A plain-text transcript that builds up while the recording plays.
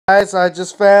Guys, I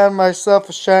just found myself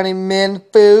a shiny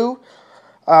meinfoo.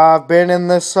 I've been in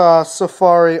this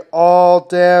safari all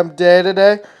damn day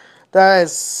today. That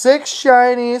is 6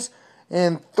 shinies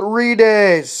in 3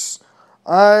 days.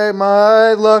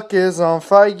 My luck is on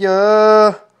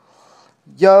fire.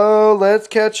 Yo, let's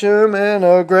catch him in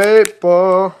a great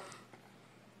ball.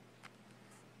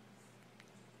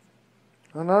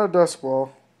 Another dust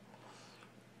ball.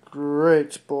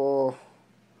 Great ball.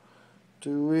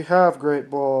 Do we have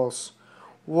great balls?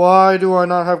 Why do I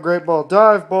not have great ball?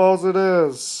 Dive balls it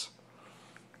is.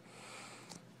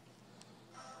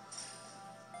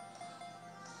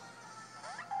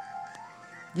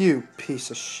 You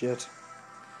piece of shit.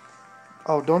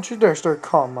 Oh, don't you dare start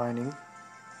comm mining.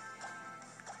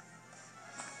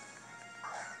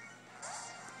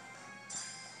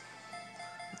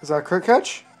 Is that a crit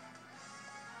catch?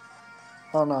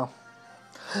 Oh no.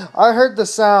 I heard the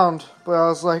sound, but I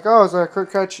was like, oh, is that a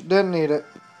crit catch? Didn't need it.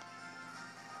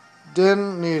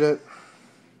 Didn't need it.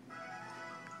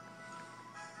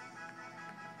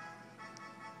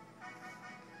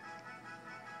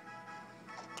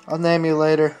 I'll name you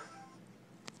later.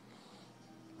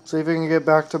 See if we can get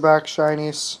back-to-back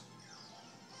shinies.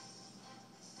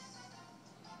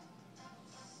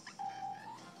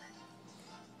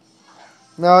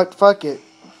 No, fuck it.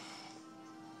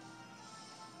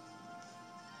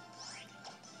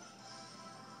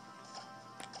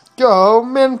 Go,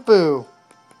 meinfoo!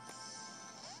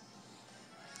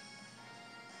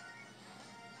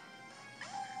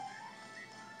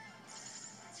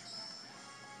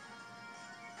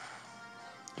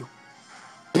 You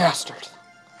bastard!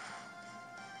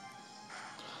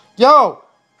 Yo!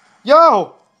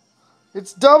 Yo!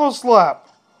 It's double slap!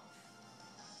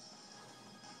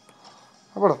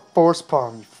 How about a force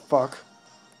palm, you fuck?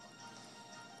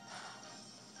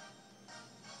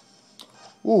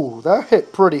 Ooh, that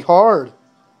hit pretty hard.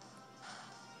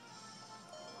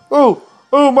 Ooh,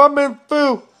 ooh, my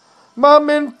meinfoo! My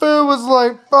meinfoo was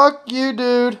like, fuck you,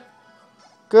 dude.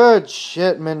 Good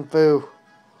shit, meinfoo.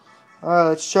 Alright,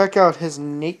 let's check out his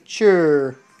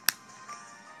nature.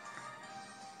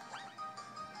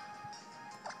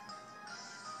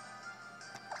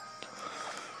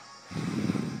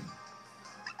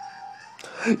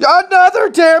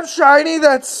 Another damn shiny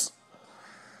that's...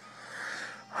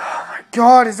 Oh my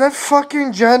god, is that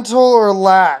fucking gentle or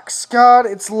lax? God,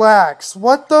 it's lax.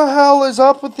 What the hell is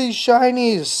up with these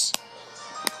shinies?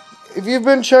 If you've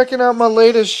been checking out my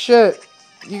latest shit,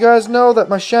 you guys know that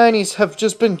my shinies have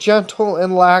just been gentle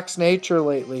and lax nature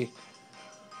lately.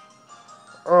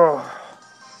 Oh.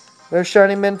 There's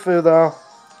shiny meinfoo though.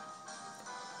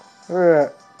 Look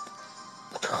at that.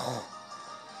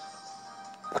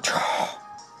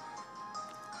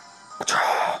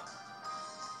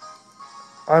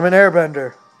 I'm an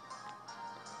airbender.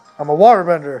 I'm a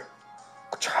waterbender.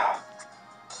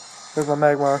 There's my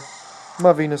Magmar.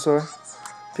 My Venusaur.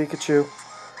 Pikachu.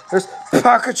 There's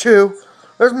Pikachu.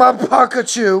 There's my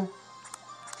Pikachu.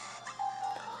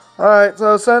 Alright,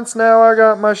 so since now I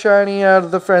got my shiny out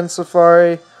of the Friend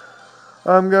Safari,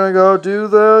 I'm gonna go do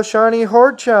the shiny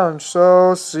horde challenge.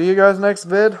 So see you guys next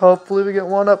vid. Hopefully we get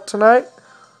one up tonight.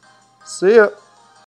 See ya.